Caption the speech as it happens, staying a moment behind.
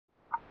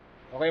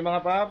Okay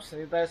mga paps,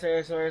 nandito tayo sa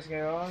SOS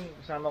ngayon.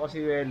 Kasama ko si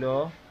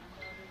Welo.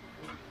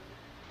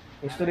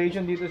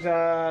 Installation dito sa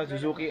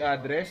Suzuki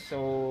Address. So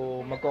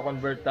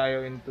magko-convert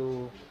tayo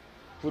into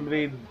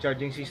Fullwave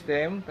charging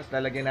system. Tapos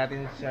lalagyan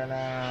natin siya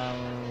ng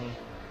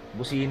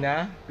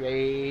busina,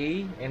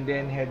 Piaa, and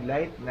then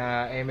headlight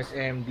na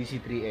MSM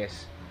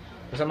DC3S.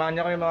 Kasamahan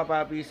niyo ko yung mga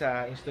papi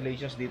sa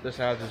installations dito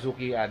sa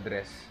Suzuki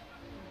Address.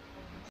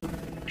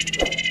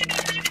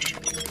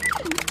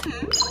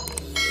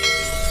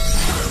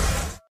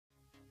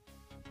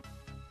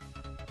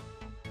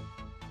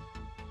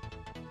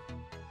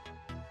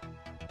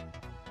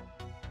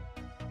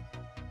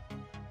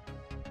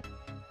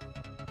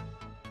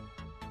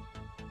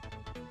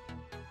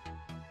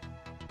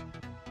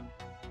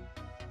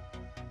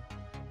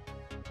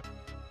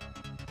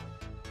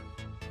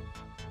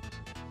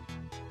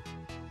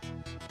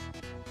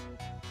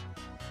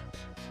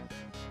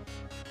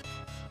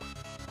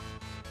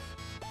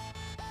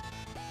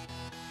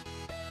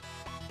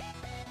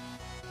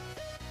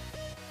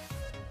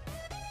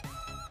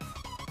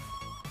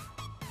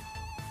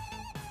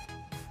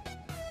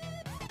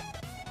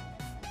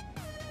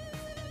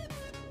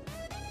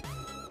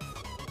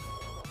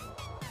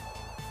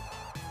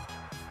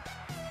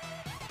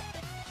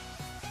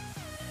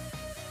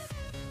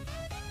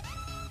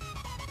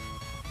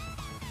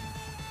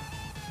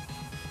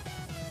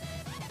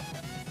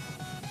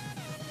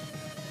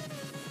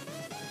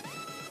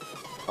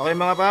 Okay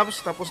mga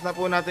paps, tapos na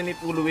po natin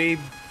i-Fullwave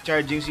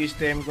charging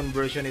system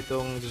conversion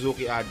itong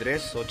Suzuki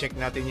Address. So check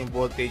natin yung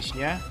voltage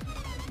nya.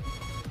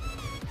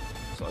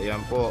 So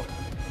ayan po,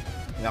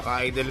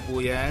 naka-idle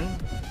po yan.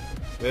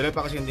 Wala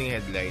pa kasi hindi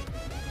headlight.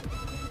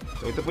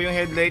 So ito po yung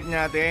headlight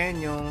natin,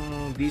 yung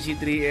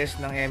DC3S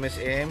ng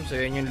MSM. So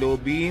yan yung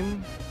low beam,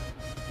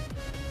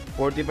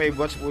 45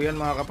 watts po yan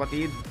mga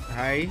kapatid,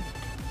 high.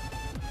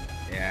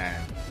 Ayan,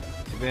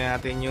 sabihin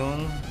natin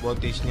yung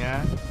voltage nya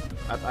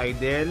at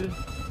idle.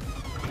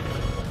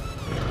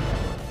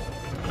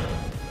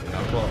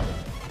 Ayan po.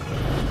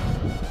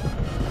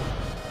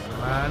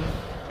 Naman.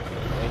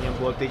 Ayan yung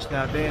voltage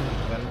natin.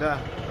 Ganda.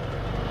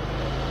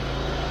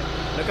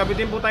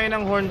 Nagkabitin po tayo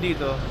ng horn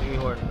dito. Sige,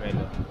 horn.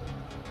 Relo.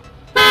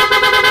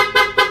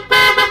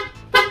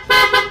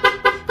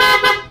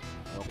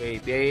 Okay,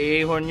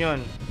 Piaa horn yun.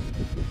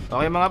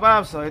 Okay mga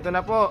paps, so ito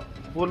na po.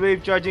 Full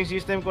wave charging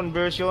system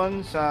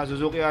conversion sa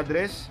Suzuki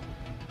Address.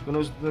 Kung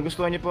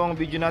nagustuhan niyo po ang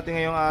video natin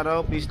ngayong araw,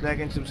 please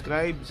like and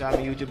subscribe sa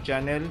aming YouTube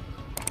channel,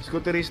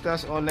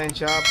 Scooteristas Online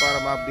Shop,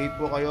 para ma-update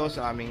po kayo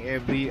sa aming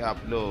every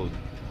upload.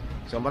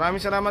 So maraming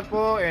salamat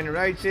po and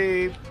ride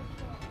safe!